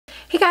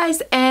Hey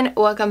guys, and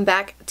welcome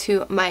back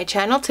to my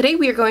channel. Today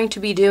we are going to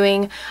be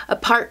doing a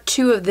part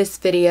 2 of this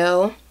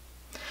video.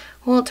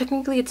 Well,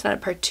 technically it's not a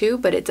part 2,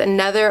 but it's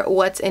another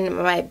what's in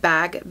my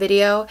bag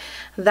video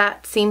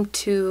that seemed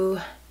to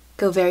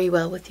go very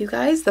well with you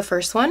guys, the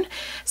first one.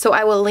 So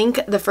I will link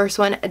the first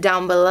one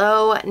down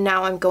below.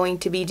 Now I'm going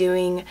to be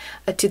doing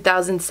a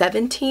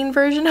 2017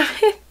 version of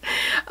it.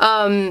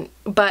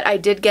 But I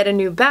did get a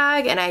new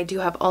bag and I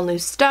do have all new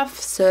stuff,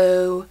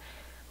 so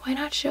why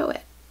not show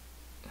it?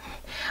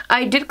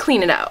 I did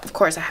clean it out. Of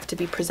course, I have to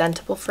be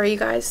presentable for you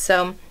guys,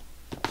 so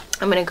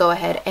I'm gonna go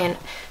ahead and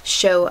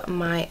show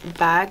my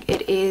bag.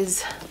 It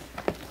is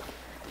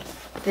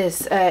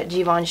this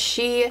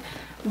Givenchy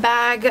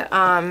bag.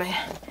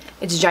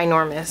 It's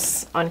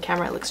ginormous. On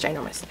camera it looks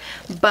ginormous,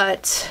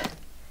 but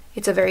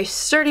it's a very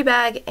sturdy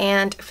bag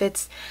and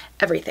fits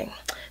everything.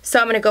 So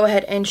I'm gonna go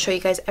ahead and show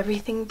you guys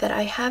everything that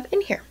I have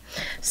in here.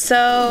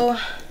 So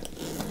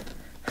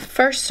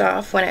first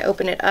off, when I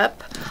open it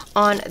up,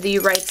 on the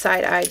right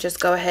side, I just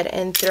go ahead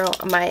and throw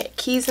my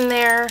keys in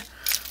there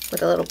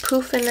with a little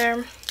poof in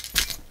there.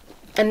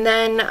 And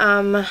then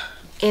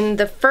in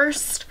the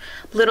first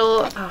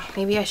little,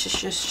 maybe I should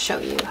just show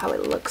you how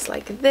it looks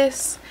like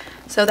this.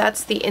 So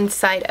that's the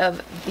inside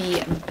of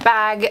the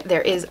bag.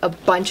 There is a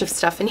bunch of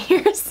stuff in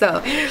here, so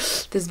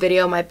this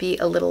video might be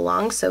a little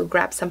long, so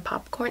grab some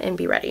popcorn and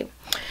be ready.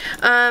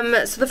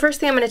 So the first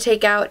thing I'm going to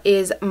take out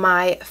is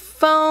my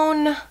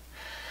phone.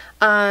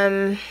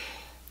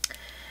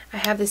 I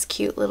have this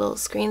cute little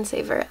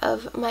screensaver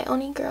of my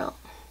Oni girl.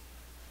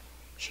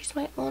 She's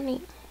my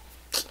Oni.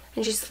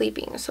 And she's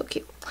sleeping. So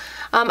cute.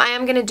 I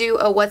am going to do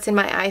a what's in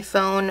my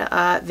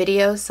iPhone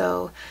video,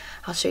 so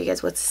I'll show you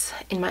guys what's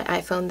in my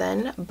iPhone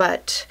then.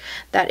 But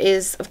that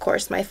is, of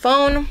course, my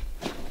phone.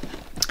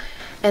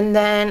 And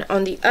then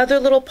on the other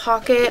little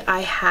pocket, I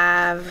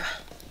have...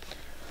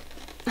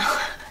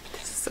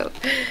 this is so...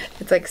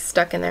 it's like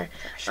stuck in there.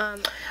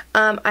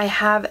 I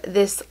have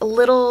this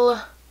little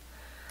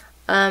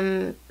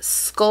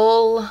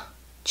skull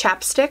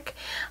chapstick.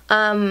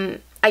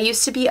 I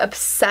used to be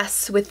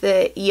obsessed with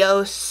the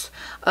EOS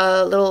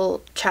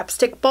little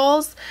chapstick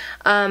balls,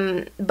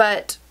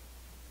 but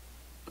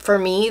for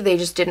me they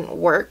just didn't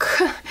work.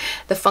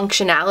 The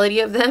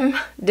functionality of them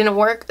didn't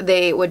work.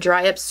 They would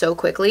dry up so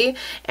quickly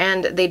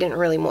and they didn't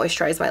really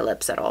moisturize my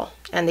lips at all,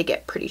 and they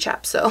get pretty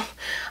chapped. So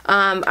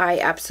I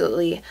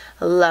absolutely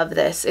love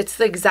this. It's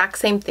the exact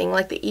same thing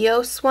like the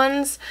EOS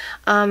ones,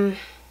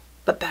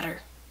 but better,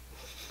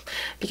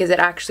 because it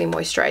actually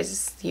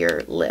moisturizes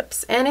your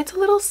lips, and it's a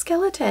little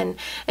skeleton.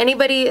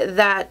 Anybody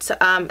that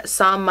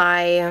saw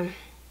my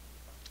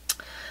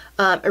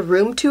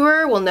room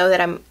tour will know that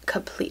I'm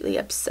completely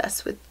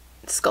obsessed with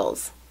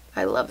skulls.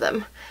 I love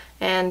them.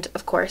 And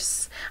of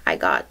course I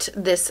got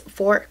this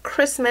for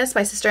Christmas.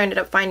 My sister ended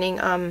up finding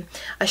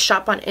a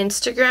shop on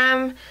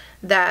Instagram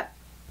that,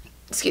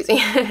 excuse me,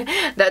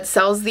 that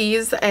sells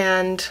these,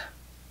 and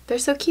they're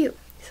so cute.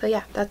 So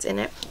yeah, that's in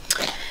it.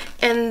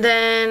 And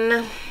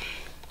then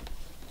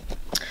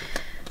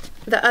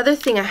the other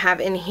thing I have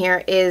in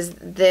here is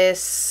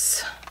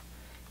this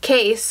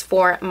case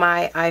for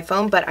my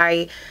iPhone, but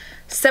I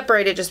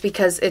separated just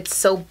because it's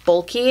so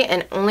bulky,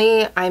 and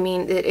only, I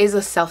mean, it is a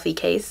selfie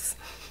case.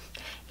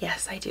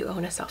 Yes, I do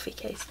own a selfie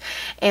case.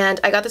 And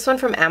I got this one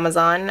from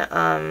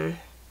Amazon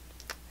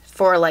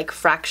for like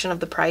fraction of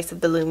the price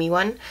of the Lumi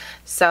one.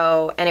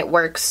 So, and it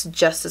works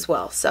just as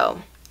well.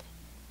 So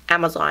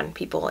Amazon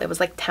people, it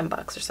was like 10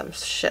 bucks or some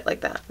shit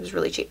like that. It was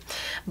really cheap.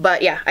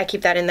 But yeah, I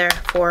keep that in there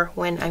for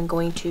when I'm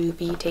going to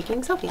be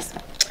taking selfies.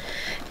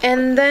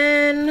 And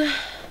then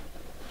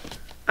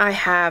I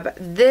have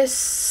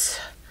this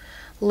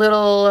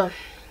little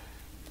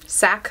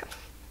sack,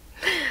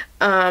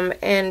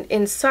 and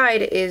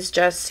inside is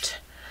just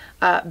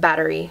a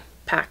battery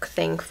pack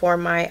thing for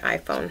my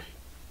iPhone,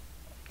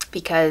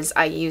 because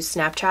I use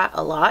Snapchat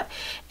a lot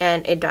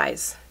and it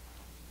dies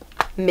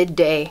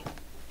midday.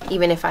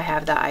 Even if I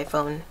have the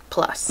iPhone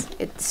Plus,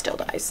 it still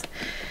dies.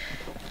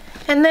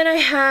 And then I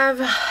have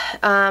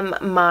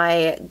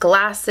my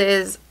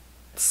glasses.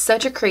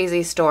 Such a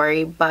crazy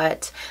story,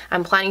 but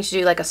I'm planning to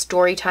do like a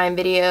story time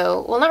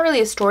video. Well, not really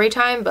a story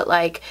time, but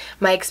like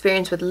my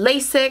experience with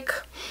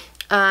LASIK.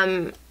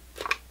 I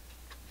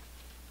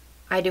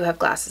do have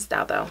glasses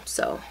now though,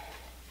 so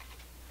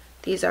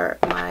these are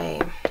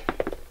my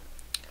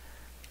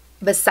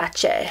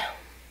Versace.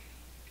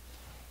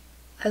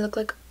 I look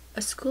like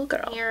a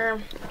schoolgirl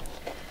here.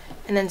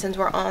 And then since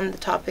we're on the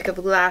topic of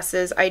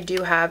glasses, I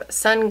do have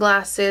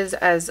sunglasses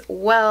as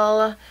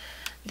well.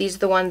 These are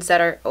the ones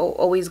that are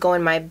always go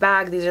in my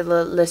bag. These are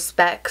the Le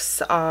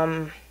Specs.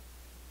 I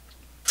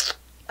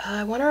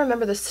want to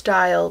remember the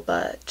style,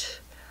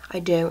 but I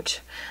don't.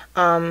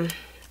 And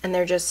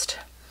they're just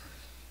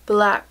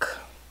black.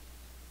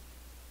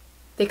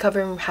 They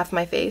cover half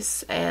my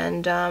face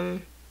and,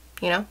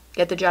 you know,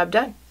 get the job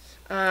done.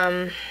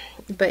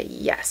 But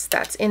yes,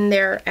 that's in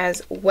there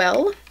as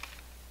well.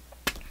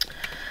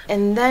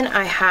 And then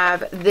I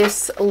have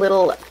this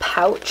little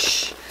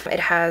pouch. It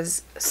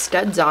has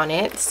studs on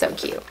it. So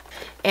cute.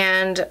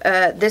 And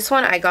this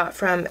one I got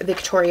from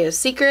Victoria's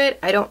Secret.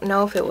 I don't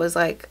know if it was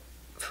like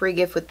free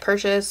gift with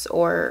purchase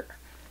or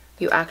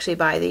you actually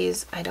buy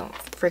these. I don't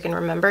freaking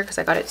remember because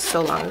I got it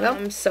so long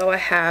ago. So I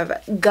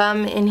have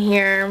gum in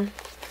here.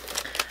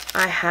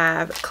 I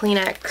have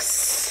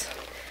Kleenex.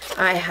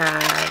 I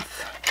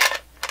have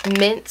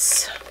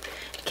mints.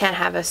 Can't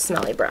have a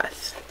smelly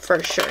breath.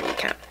 For sure you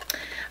can.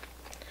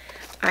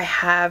 I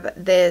have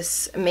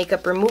this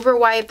makeup remover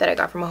wipe that I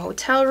got from a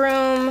hotel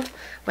room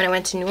when I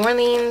went to New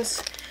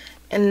Orleans.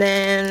 And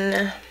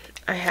then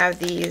I have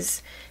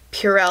these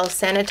Purell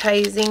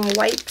sanitizing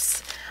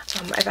wipes.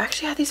 I've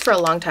actually had these for a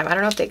long time. I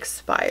don't know if they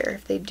expire.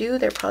 If they do,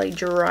 they're probably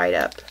dried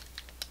up.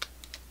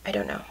 I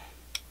don't know.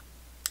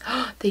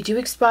 They do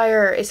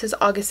expire. It says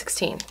August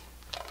 16.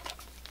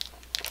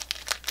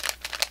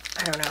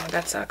 I don't know.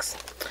 That sucks.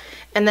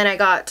 And then I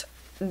got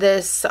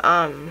this,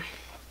 what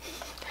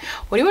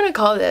do you want to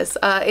call this?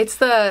 It's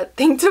the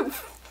thing to...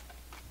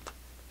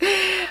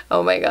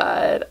 Oh my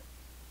god.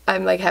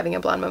 I'm like having a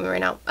blonde moment right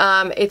now.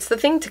 It's the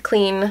thing to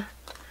clean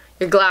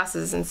your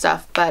glasses and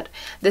stuff, but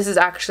this is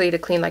actually to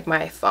clean like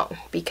my phone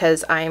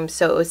because I'm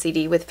so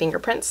OCD with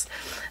fingerprints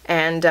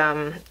and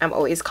I'm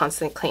always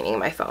constantly cleaning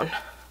my phone.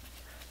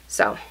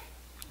 So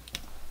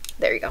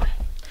there you go.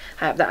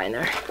 I have that in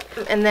there.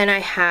 And then I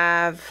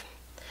have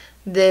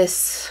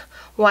this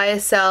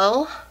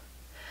YSL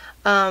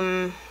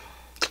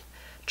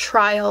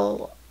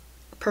trial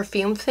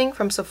perfume thing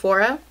from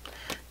Sephora.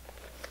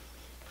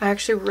 I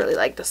actually really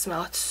like the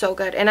smell. It's so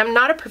good. And I'm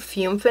not a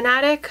perfume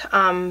fanatic,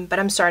 but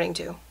I'm starting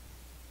to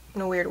in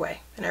a weird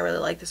way. And I really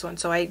like this one.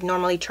 So I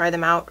normally try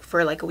them out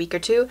for like a week or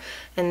two.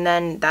 And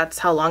then that's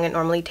how long it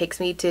normally takes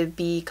me to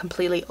be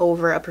completely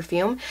over a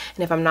perfume.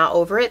 And if I'm not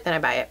over it, then I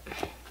buy it.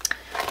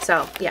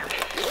 So yeah.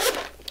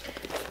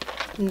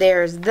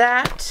 There's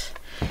that.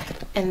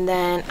 And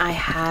then I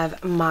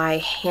have my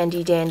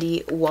handy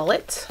dandy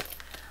wallet.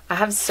 I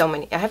have so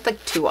many. I have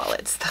like 2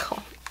 wallets though.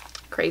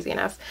 Crazy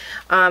enough.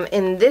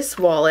 In this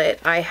wallet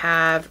I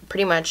have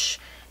pretty much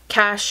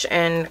cash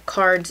and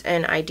cards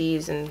and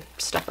IDs and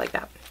stuff like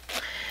that.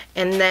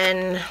 And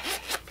then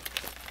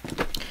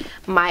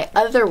my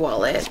other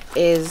wallet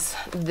is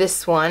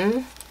this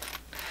one.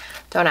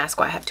 Don't ask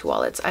why I have 2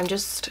 wallets. I'm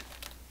just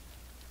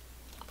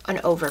an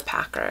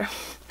overpacker.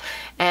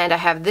 And I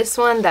have this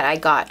one that I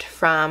got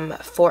from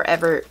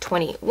Forever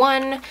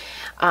 21.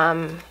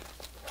 I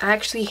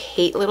actually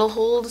hate little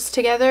holes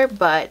together,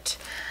 but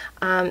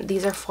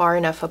these are far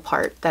enough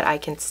apart that I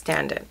can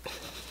stand it.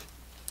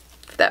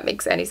 If that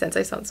makes any sense.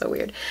 I sound so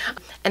weird.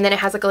 And then it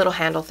has like a little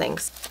handle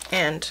things.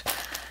 And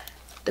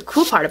the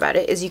cool part about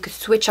it is you could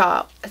switch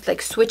out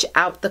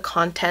the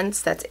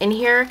contents that's in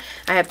here.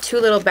 I have 2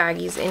 little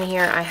baggies in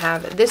here. I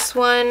have this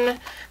one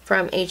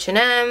from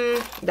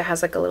H&M that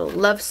has like a little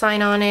love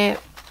sign on it.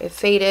 It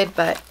faded,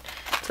 but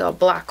it's a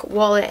black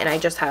wallet, and I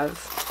just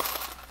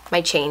have my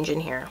change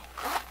in here.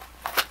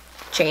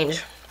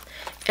 Change.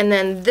 And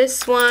then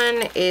this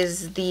one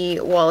is the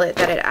wallet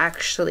that it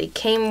actually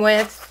came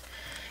with.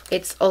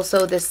 It's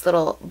also this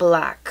little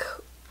black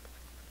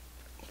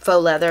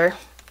faux leather.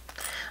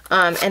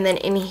 And then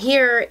in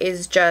here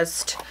is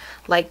just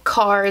like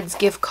cards,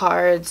 gift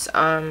cards,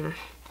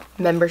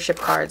 membership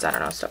cards, I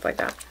don't know, stuff like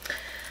that.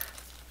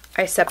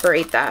 I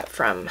separate that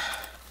from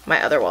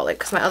my other wallet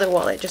because my other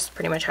wallet just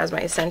pretty much has my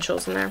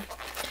essentials in there.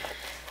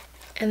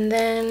 And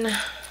then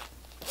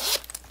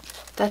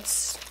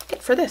that's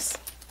it for this.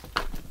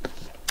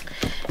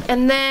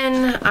 And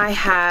then I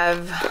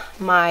have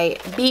my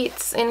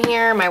Beats in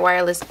here, my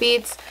wireless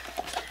Beats.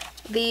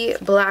 The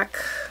black,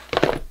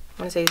 I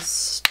want to say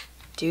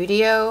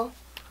Studio.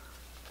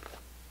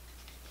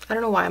 I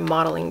don't know why I'm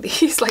modeling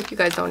these like you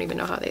guys don't even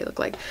know how they look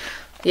like.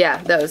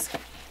 Yeah, those.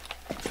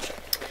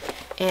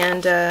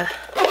 And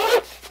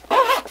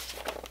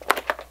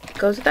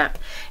goes with that.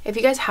 If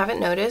you guys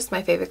haven't noticed,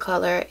 my favorite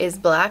color is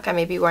black. I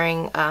may be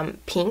wearing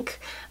pink,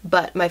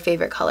 but my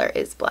favorite color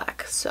is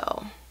black,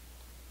 so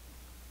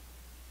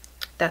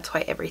that's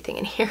why everything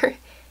in here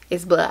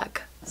is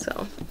black.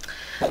 So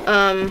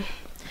and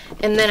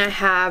then I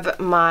have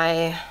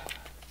my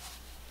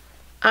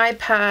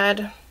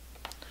iPad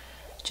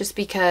just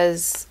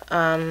because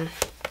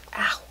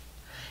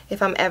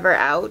if I'm ever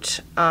out,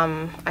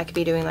 I could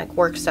be doing like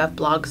work stuff,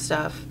 blog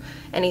stuff,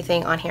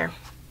 anything on here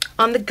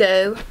on the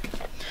go,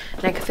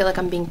 and I could feel like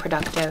I'm being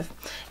productive.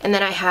 And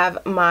then I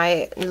have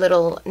my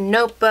little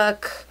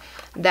notebook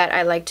that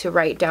I like to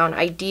write down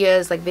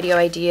ideas, like video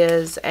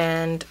ideas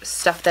and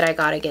stuff that I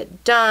gotta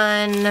get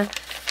done.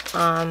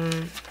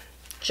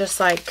 Just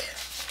like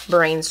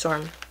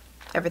brainstorm.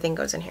 Everything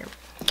goes in here.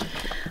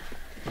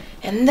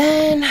 And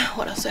then,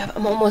 what else do I have?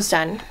 I'm almost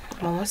done.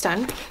 I'm almost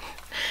done.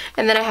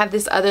 And then I have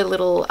this other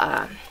little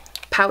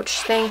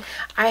pouch thing.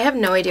 I have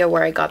no idea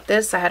where I got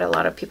this. I had a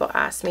lot of people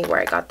ask me where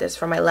I got this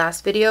from my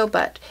last video,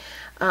 but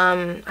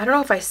I don't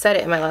know if I said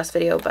it in my last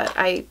video, but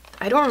I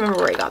don't remember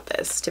where I got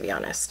this, to be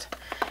honest.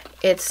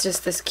 It's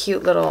just this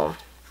cute little,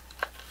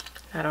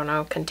 I don't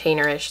know,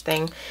 container-ish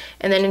thing.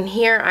 And then in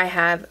here I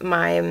have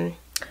my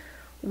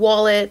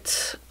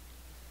wallet.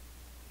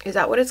 Is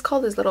that what it's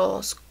called? This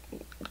little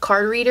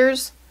card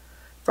readers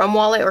from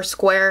Wallet or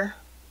Square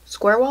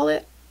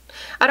Wallet.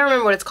 I don't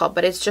remember what it's called,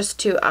 but it's just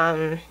to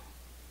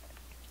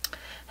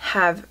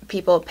have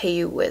people pay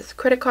you with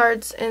credit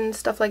cards and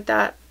stuff like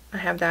that. I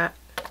have that.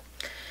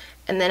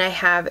 And then I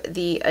have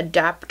the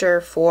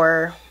adapter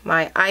for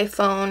my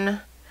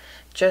iPhone,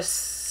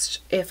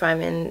 just if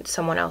I'm in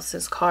someone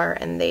else's car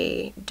and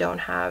they don't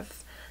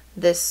have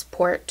this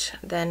port,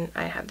 then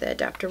I have the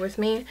adapter with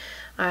me.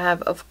 I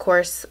have, of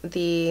course,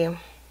 the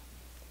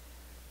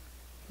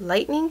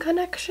lightning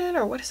connection,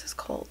 or what is this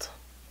called?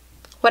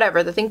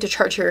 Whatever, the thing to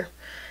charge your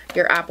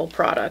Apple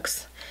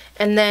products.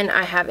 And then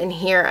I have in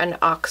here an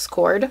aux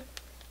cord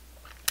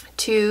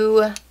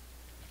to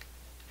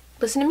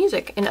listen to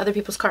music in other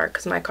people's car,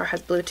 because my car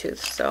has Bluetooth.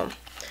 So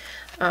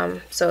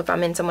so if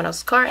I'm in someone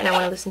else's car and I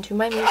want to listen to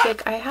my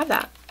music, I have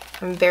that.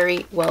 I'm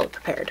very well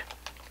prepared,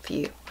 if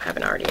you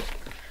haven't already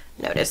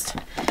noticed.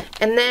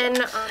 And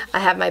then I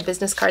have my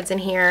business cards in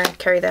here,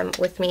 carry them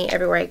with me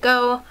everywhere I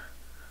go.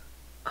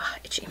 Oh,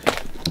 itchy.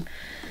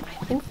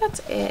 I think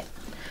that's it.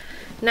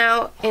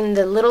 Now in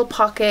the little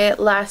pocket,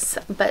 last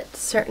but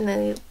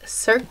certainly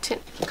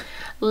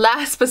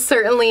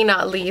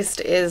not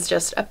least, is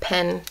just a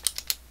pen.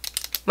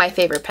 My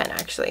favorite pen,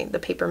 actually, the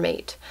Paper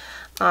Mate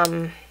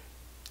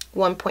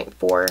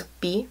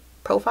 1.4B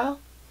profile.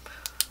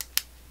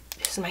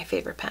 This is my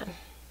favorite pen.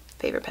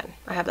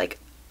 I have like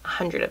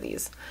 100 of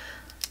these.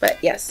 But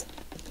yes,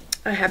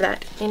 I have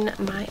that in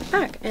my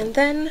bag. And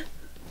then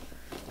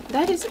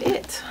that is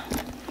it.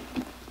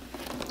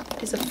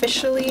 It is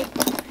officially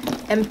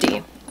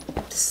empty.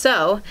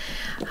 So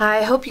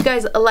I hope you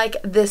guys like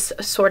this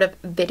sort of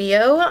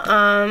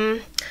video.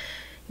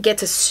 Get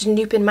to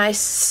snoop in my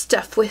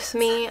stuff with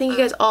me. Thank you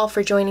guys all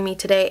for joining me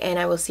today, and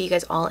I will see you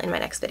guys all in my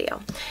next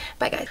video.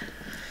 Bye guys.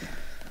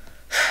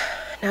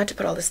 Now to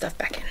put all this stuff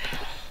back in.